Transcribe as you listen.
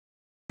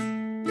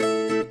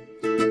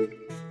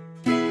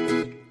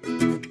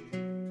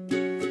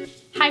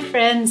Hi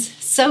friends,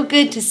 so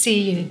good to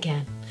see you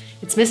again.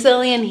 It's Miss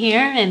Lillian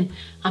here, and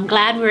I'm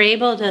glad we're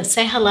able to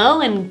say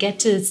hello and get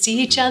to see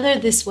each other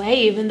this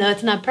way. Even though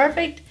it's not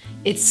perfect,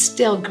 it's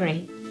still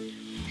great.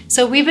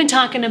 So we've been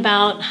talking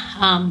about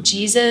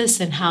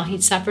Jesus and how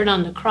he suffered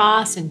on the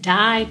cross and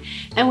died,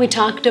 and we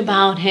talked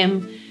about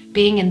him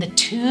being in the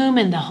tomb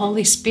and the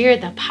Holy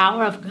Spirit, the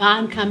power of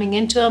God coming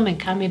into him and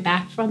coming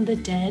back from the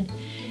dead.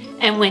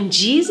 And when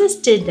Jesus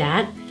did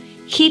that,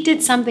 he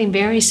did something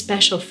very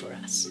special for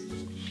us.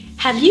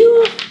 Have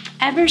you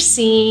ever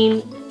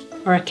seen,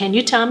 or can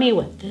you tell me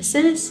what this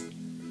is?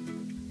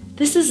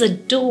 This is a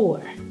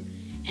door,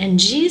 and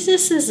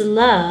Jesus'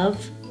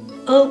 love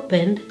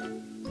opened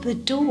the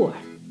door.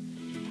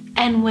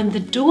 And when the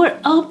door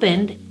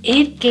opened,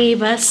 it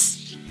gave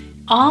us,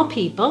 all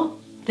people,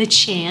 the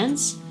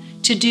chance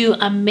to do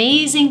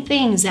amazing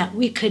things that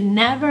we could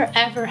never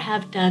ever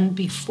have done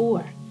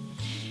before.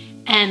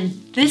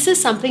 And this is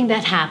something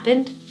that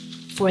happened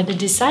for the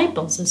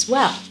disciples as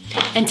well.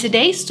 In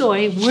today's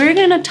story, we're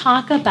going to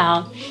talk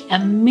about a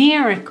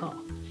miracle.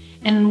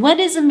 And what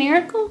is a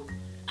miracle?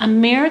 A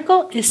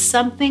miracle is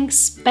something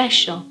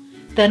special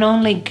that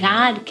only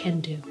God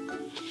can do.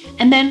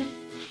 And then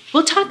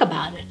we'll talk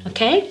about it,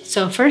 okay?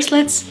 So first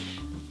I'm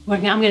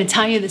going to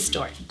tell you the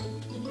story.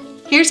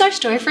 Here's our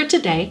story for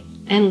today,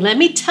 and let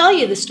me tell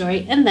you the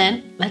story, and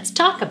then let's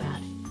talk about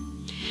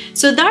it.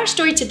 So our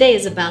story today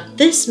is about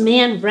this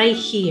man right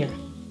here.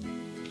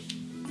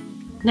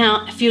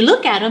 Now, if you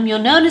look at him, you'll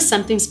notice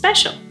something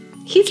special.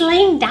 He's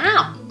laying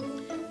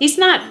down. He's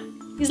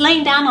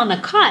laying down on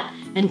a cot,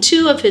 and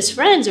two of his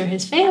friends or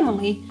his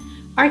family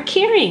are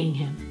carrying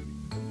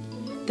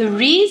him. The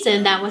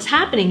reason that was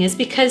happening is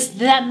because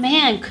that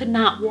man could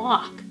not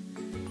walk.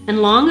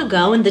 And long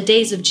ago, in the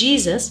days of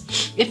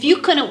Jesus, if you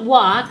couldn't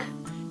walk,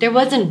 there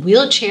wasn't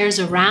wheelchairs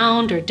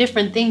around or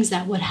different things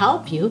that would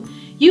help you.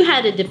 You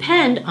had to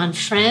depend on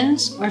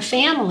friends or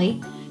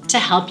family to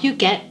help you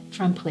get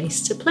from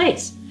place to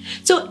place.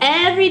 So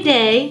every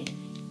day,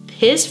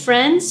 his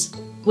friends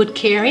would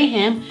carry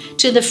him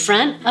to the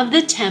front of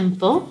the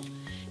temple,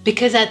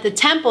 because at the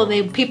temple,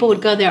 people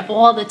would go there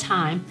all the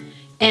time.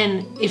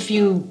 And if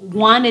you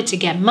wanted to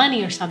get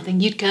money or something,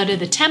 you'd go to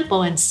the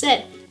temple and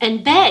sit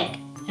and beg.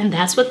 And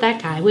that's what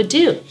that guy would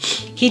do.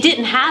 He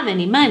didn't have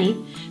any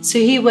money, so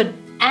he would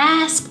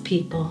ask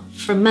people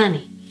for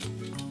money.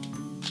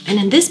 And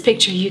in this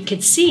picture, you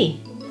could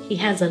see he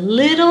has a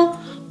little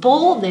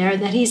bowl there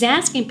that he's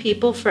asking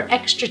people for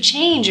extra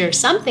change or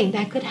something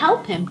that could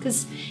help him,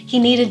 because he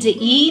needed to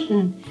eat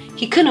and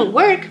he couldn't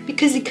work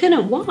because he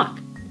couldn't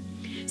walk.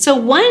 So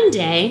one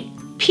day,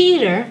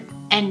 Peter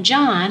and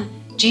John,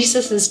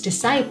 Jesus'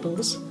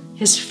 disciples,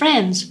 his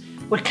friends,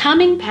 were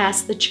coming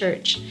past the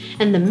church,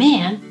 and the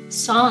man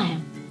saw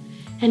him.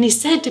 And he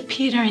said to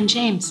Peter and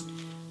James,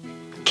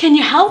 "Can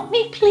you help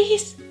me,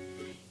 please?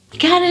 You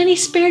got any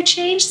spare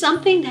change,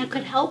 something that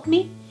could help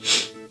me?"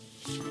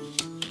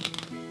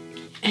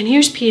 And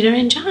here's Peter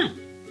and John.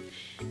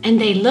 And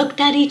they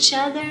looked at each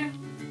other,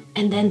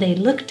 and then they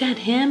looked at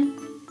him.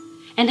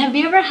 And have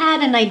you ever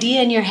had an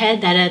idea in your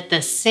head that at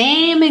the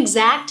same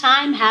exact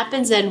time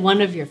happens in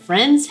one of your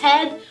friends'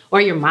 head,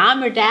 or your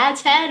mom or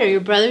dad's head, or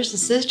your brothers and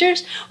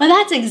sisters? Well,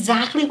 that's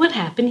exactly what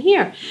happened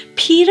here.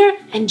 Peter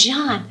and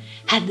John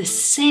had the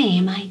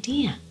same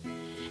idea.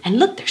 And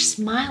look, they're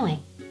smiling.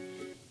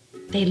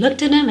 They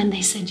looked at him and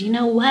they said, "You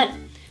know what?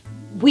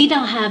 We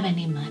don't have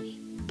any money,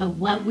 but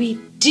what we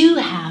do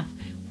have,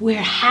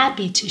 we're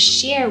happy to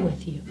share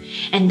with you."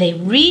 And they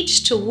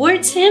reached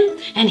towards him,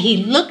 and he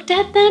looked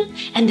at them,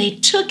 and they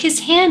took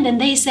his hand,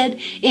 and they said,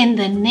 "In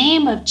the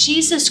name of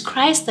Jesus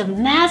Christ of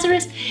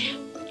Nazareth,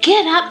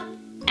 get up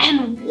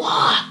and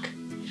walk."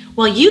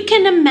 Well, you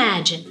can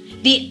imagine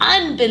the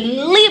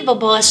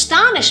unbelievable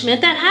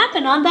astonishment that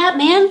happened on that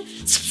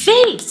man's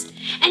face.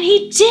 And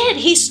he did.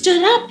 He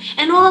stood up,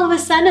 and all of a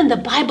sudden the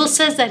Bible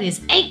says that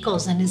his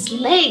ankles and his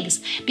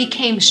legs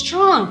became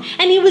strong,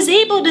 and he was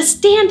able to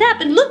stand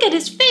up, and look at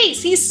his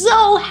face. He's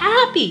so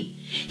happy.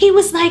 He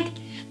was like,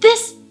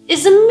 this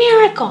is a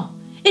miracle.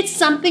 It's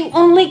something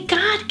only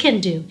God can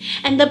do.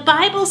 And the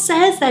Bible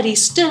says that he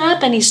stood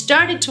up and he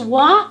started to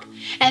walk,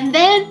 and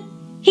then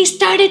he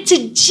started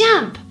to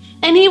jump.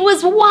 And he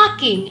was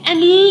walking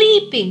and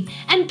leaping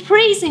and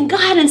praising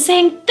God and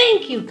saying,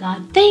 "Thank you,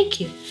 God,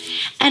 thank you."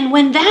 And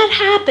when that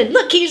happened,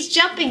 look, he's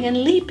jumping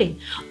and leaping.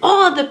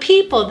 All the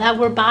people that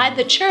were by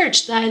the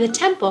church, by the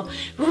temple,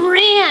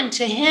 ran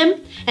to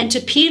him and to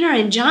Peter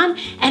and John,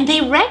 and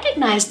they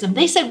recognized him.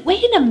 They said,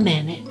 "Wait a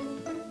minute.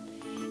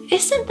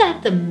 Isn't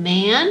that the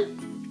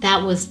man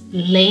that was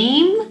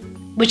lame?"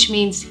 Which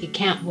means he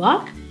can't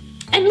walk.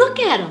 And look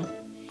at him.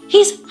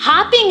 He's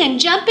hopping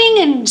and jumping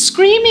and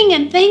screaming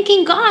and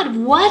thanking God.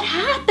 What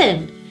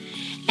happened?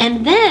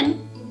 And then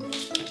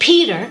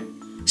Peter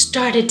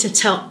started to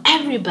tell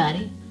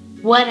everybody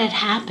what had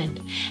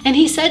happened. And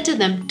he said to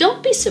them,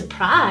 "Don't be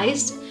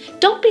surprised.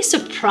 Don't be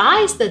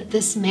surprised that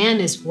this man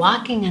is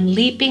walking and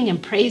leaping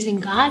and praising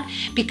God,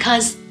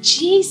 because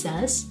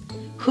Jesus,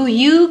 who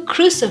you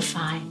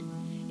crucified,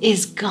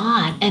 is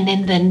God. And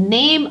in the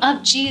name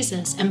of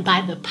Jesus and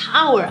by the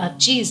power of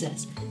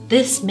Jesus,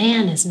 this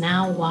man is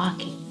now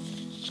walking.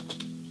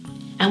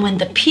 And when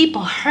the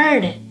people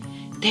heard it,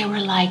 they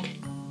were like,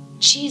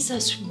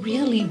 Jesus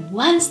really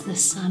was the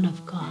Son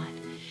of God.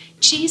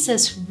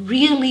 Jesus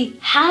really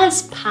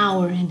has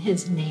power in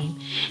his name.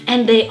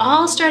 And they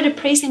all started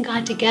praising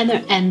God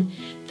together. And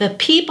the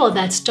people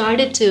that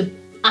started to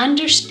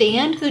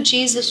understand who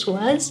Jesus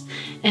was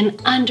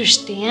and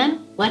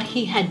understand what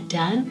he had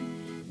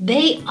done,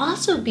 they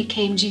also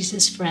became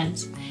Jesus'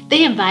 friends.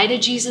 They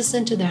invited Jesus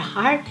into their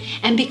heart.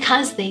 And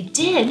because they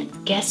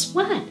did, guess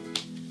what?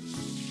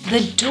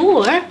 The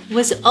door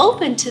was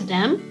open to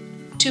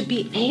them to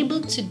be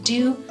able to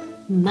do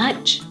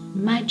much,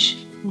 much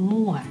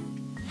more.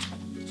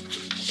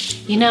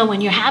 You know,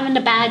 when you're having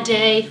a bad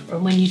day or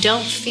when you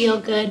don't feel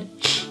good,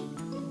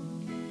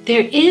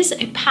 there is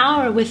a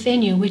power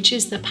within you, which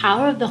is the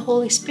power of the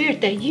Holy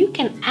Spirit, that you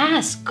can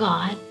ask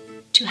God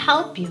to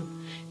help you,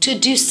 to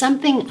do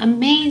something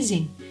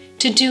amazing,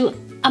 to do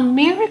a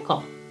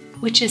miracle,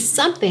 which is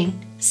something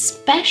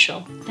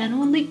special that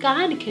only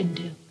God can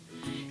do.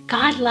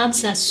 God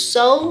loves us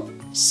so,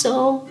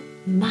 so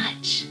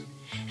much.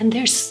 And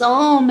there's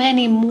so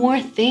many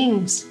more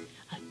things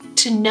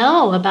to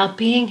know about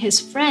being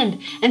his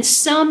friend, and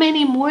so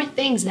many more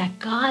things that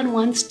God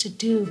wants to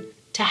do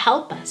to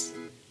help us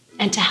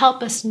and to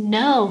help us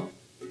know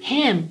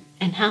him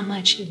and how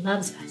much he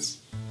loves us.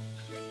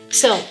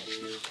 So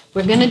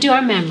we're going to do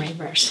our memory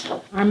verse.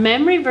 Our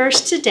memory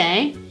verse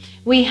today,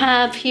 we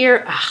have here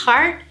a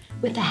heart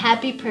with a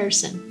happy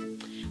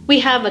person. We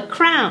have a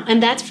crown,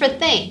 and that's for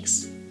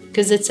thanks,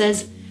 because it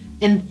says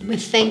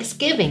with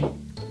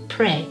thanksgiving,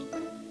 pray.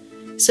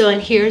 So,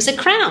 and here's a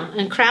crown,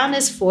 and crown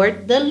is for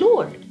the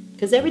Lord,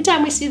 because every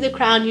time we see the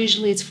crown,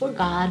 usually it's for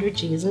God or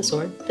Jesus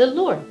or the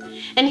Lord.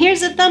 And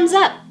here's a thumbs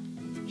up.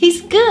 He's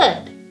good.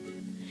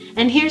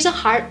 And here's a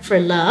heart for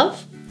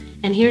love,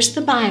 and here's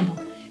the Bible,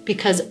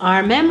 because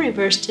our memory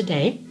verse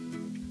today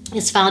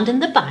is found in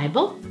the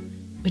Bible,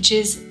 which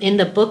is in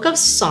the book of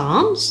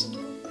Psalms,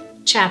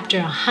 chapter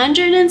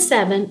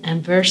 107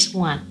 and verse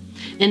 1.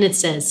 And it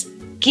says,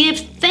 "Give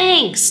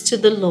thanks to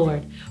the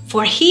Lord,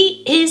 for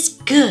he is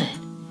good.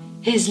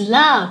 His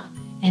love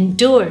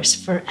endures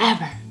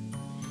forever."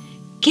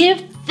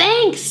 Give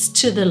thanks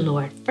to the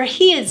Lord, for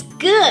he is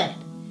good,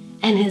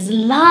 and his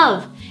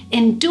love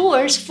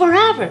endures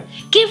forever.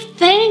 Give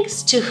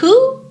thanks to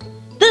who?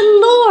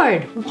 The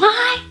Lord.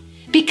 Why?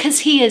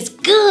 Because he is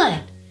good,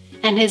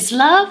 and his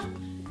love,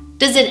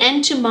 does it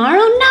end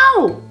tomorrow?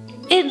 No,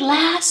 it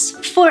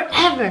lasts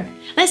forever.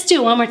 Let's do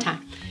it one more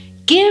time.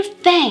 Give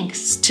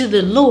thanks to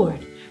the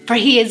Lord, for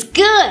he is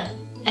good,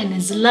 and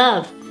his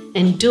love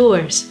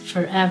endures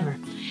forever.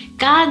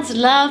 God's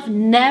love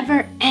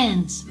never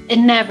ends. It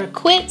never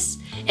quits.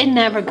 It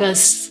never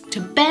goes to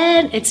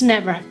bed. It's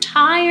never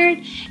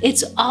tired.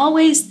 It's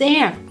always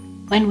there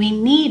when we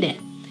need it.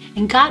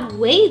 And God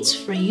waits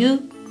for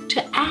you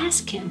to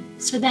ask him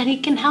so that he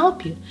can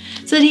help you,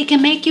 so that he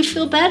can make you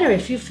feel better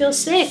if you feel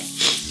sick,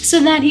 so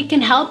that he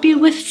can help you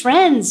with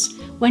friends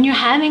when you're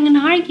having an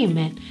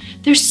argument.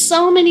 There's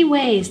so many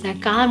ways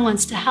that God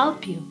wants to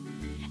help you.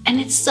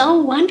 And it's so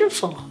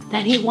wonderful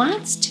that he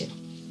wants to.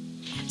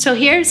 So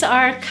here's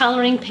our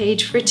coloring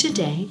page for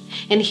today.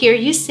 And here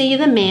you see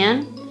the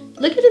man.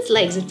 Look at his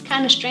legs. It's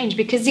kind of strange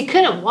because he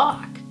couldn't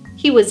walk.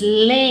 He was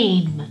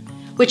lame,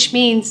 which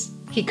means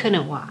he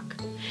couldn't walk.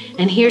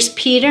 And here's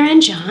Peter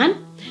and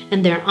John,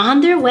 and they're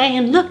on their way.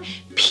 And look,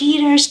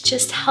 Peter's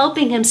just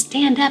helping him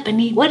stand up.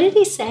 And what did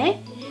he say?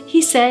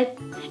 He said,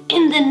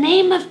 "In the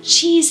name of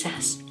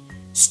Jesus,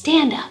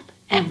 stand up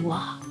and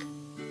walk."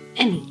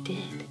 And he did.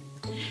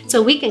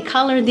 So we can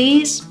color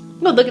these.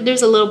 Oh, look,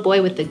 there's a little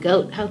boy with the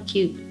goat. How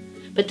cute.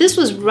 But this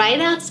was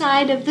right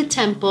outside of the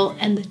temple,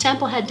 and the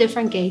temple had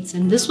different gates,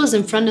 and this was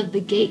in front of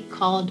the gate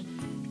called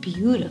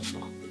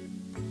Beautiful.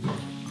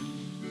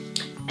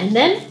 And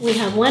then we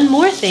have one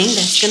more thing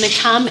that's going to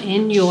come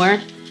in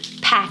your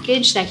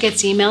package that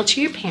gets emailed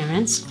to your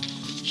parents.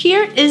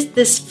 Here is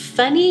this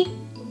funny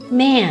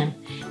man,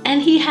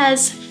 and he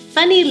has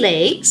funny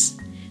legs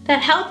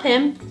that help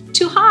him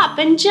to hop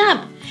and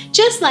jump.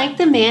 Just like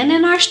the man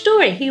in our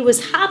story. He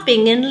was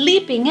hopping and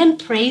leaping and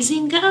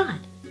praising God.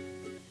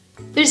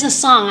 There's a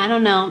song, I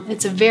don't know,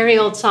 it's a very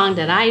old song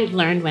that I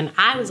learned when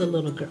I was a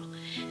little girl.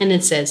 And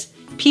it says,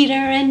 "Peter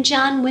and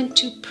John went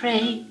to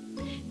pray.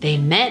 They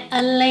met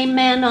a lame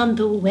man on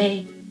the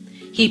way.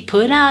 He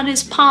put out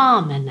his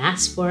palm and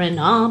asked for an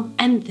alms.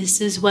 And this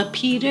is what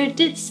Peter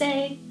did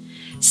say.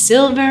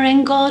 Silver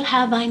and gold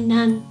have I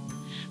none,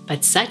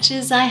 but such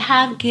as I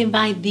have give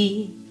I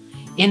thee.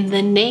 In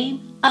the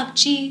name of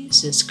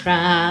Jesus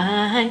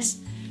Christ,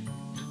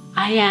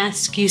 I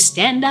ask you,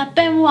 stand up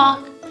and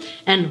walk."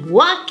 And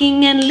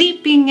walking and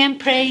leaping and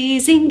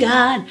praising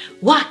God,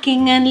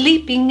 walking and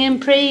leaping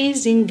and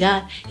praising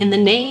God, in the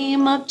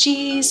name of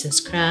Jesus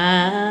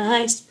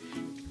Christ.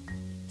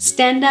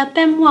 Stand up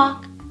and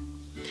walk.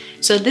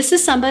 So this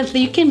is something that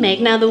you can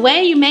make. Now the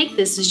way you make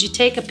this is you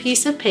take a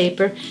piece of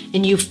paper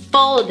and you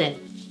fold it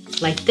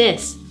like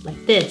this,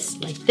 like this,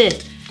 like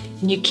this.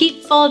 And you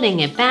keep folding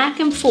it back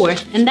and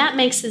forth, and that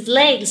makes his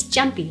legs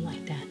jumpy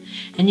like that.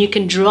 And you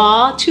can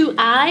draw 2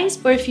 eyes,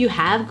 or if you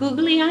have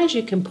googly eyes,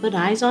 you can put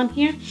eyes on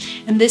here.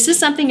 And this is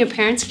something your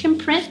parents can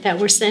print that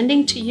we're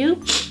sending to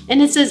you.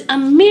 And it says, a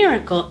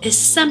miracle is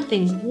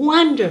something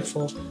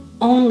wonderful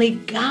only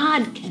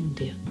God can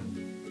do.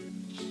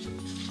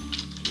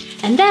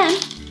 And then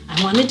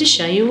I wanted to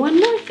show you one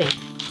more thing.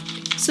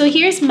 So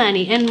here's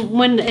money. And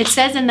when it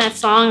says in that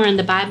song or in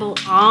the Bible,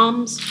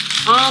 alms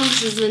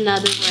is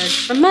another word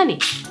for money.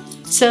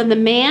 So the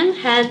man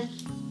had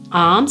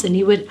alms, and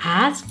he would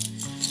ask,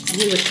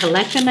 and he would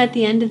collect them at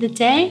the end of the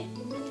day.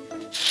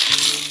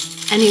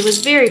 And he was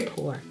very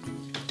poor.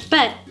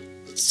 But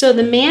so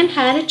the man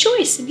had a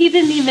choice, and he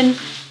didn't even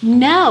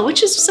know,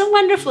 which is so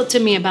wonderful to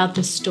me about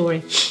this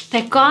story,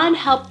 that God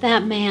helped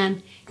that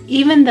man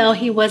even though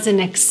he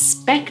wasn't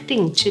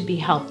expecting to be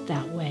helped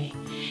that way.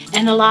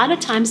 And a lot of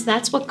times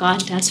that's what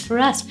God does for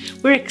us.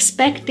 We're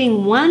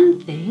expecting one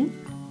thing,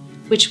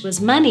 which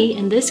was money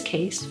in this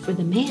case for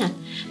the man,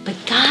 but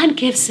God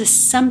gives us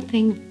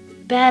something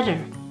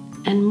better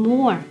and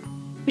more,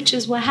 which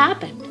is what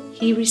happened.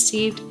 He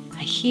received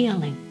a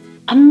healing,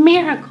 a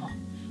miracle,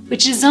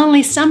 which is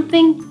only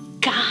something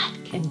God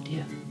can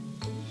do.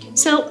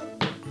 So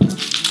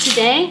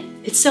today,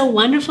 it's so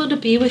wonderful to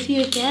be with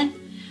you again.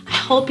 I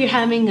hope you're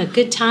having a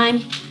good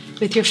time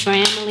with your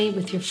family,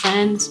 with your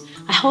friends.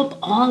 I hope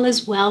all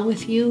is well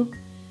with you.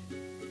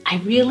 I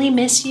really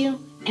miss you,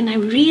 and I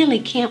really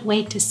can't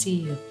wait to see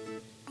you.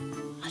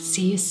 I'll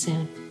see you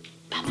soon.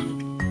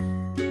 Bye-bye.